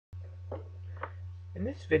In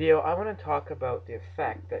this video, I want to talk about the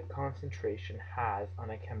effect that concentration has on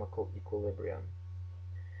a chemical equilibrium.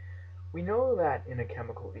 We know that in a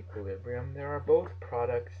chemical equilibrium, there are both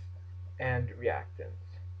products and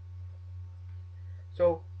reactants.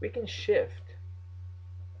 So we can shift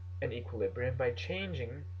an equilibrium by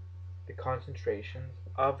changing the concentrations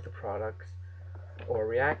of the products or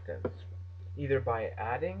reactants, either by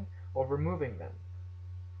adding or removing them.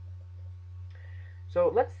 So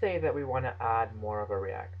let's say that we want to add more of a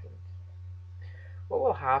reactant. What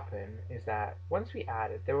will happen is that once we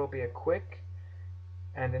add it, there will be a quick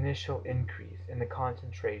and initial increase in the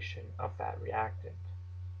concentration of that reactant.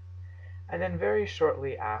 And then very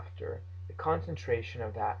shortly after, the concentration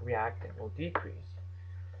of that reactant will decrease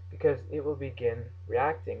because it will begin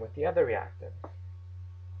reacting with the other reactant.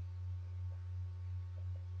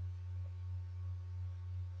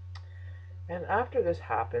 And after this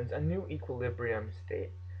happens, a new equilibrium state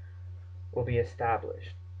will be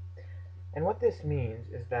established. And what this means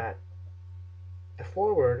is that the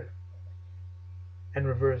forward and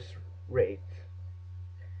reverse rates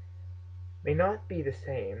may not be the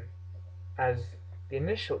same as the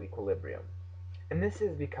initial equilibrium. And this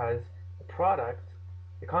is because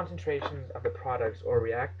the concentrations of the products or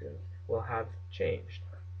reactants will have changed,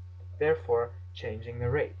 therefore changing the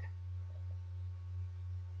rate.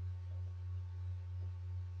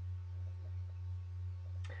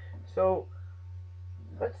 So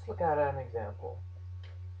let's look at an example.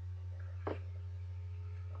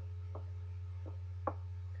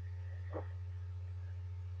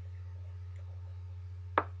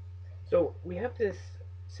 So we have this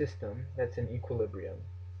system that's in equilibrium,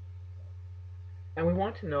 and we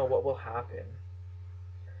want to know what will happen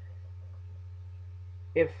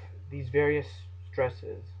if these various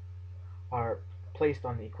stresses are placed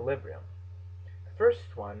on the equilibrium. The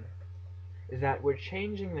first one is that we're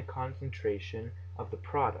changing the concentration of the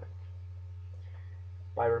product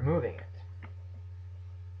by removing it.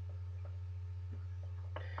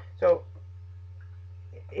 So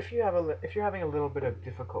if you're having a little bit of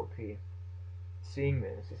difficulty seeing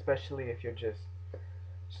this, especially if you're just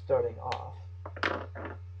starting off,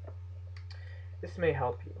 this may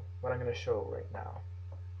help you, what I'm going to show right now.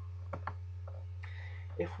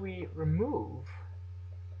 If we remove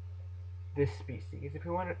this species,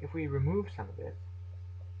 if we remove some of it,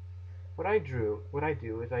 what I do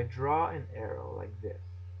is I draw an arrow like this,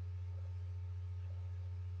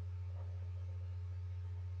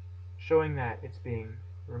 showing that it's being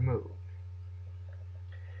removed.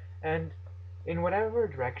 And in whatever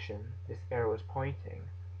direction this arrow is pointing,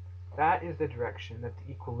 that is the direction that the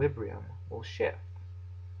equilibrium will shift.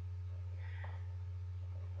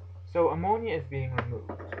 So ammonia is being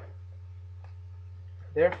removed.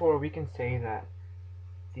 Therefore, we can say that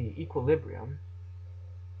the equilibrium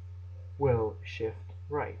will shift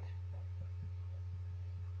right.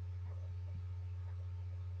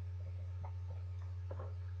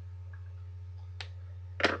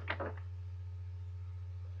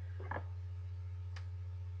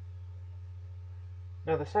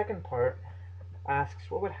 Now the second part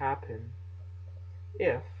asks what would happen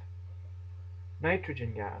if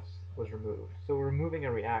nitrogen gas was removed. So we're removing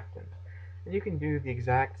a reactant. And you can do the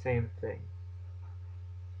exact same thing.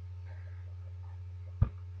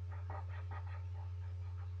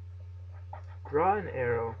 Draw an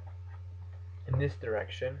arrow in this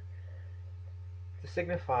direction to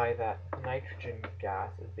signify that nitrogen gas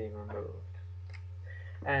is being removed.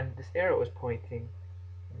 And this arrow is pointing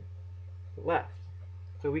left.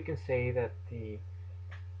 So we can say that the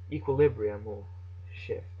equilibrium will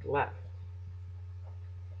shift left.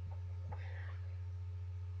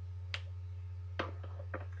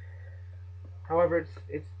 However,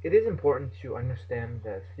 it is important to understand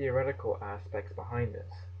the theoretical aspects behind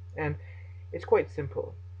this, and it's quite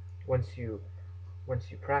simple once you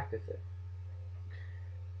practice it.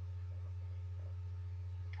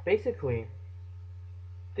 Basically,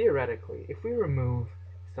 theoretically, if we remove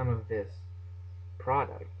some of this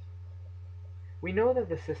product, we know that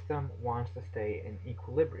the system wants to stay in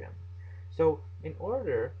equilibrium. So in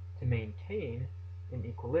order to maintain an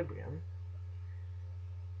equilibrium,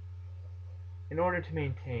 in order to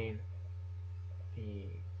maintain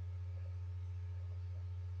the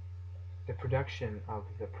production of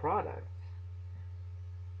the products,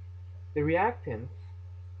 the reactants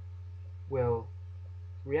will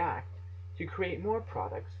react to create more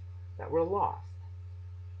products that were lost.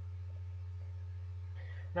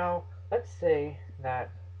 Now, let's say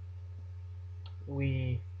that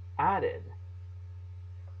we added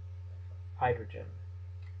hydrogen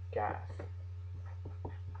gas.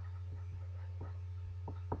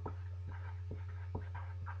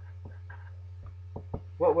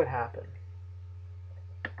 what would happen?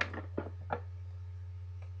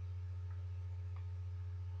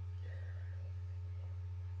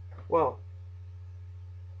 Well,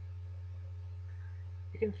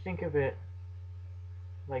 you can think of it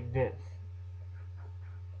like this.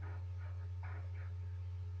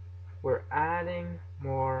 We're adding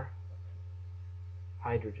more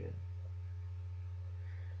hydrogen.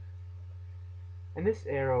 And this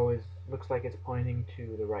arrow looks like it's pointing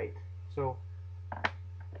to the right. So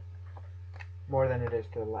more than it is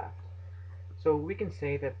to the left. So we can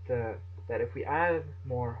say that if we add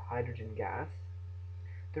more hydrogen gas,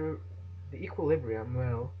 the equilibrium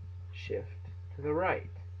will shift to the right.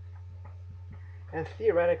 And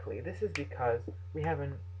theoretically, this is because we have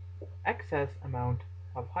an excess amount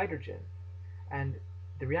of hydrogen, and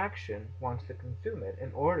the reaction wants to consume it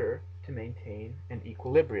in order to maintain an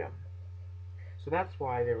equilibrium. So that's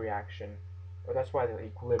why the reaction, or that's why the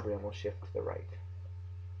equilibrium will shift to the right.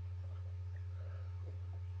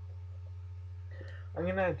 I'm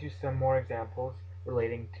going to do some more examples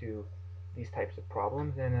relating to these types of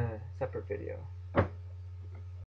problems in a separate video.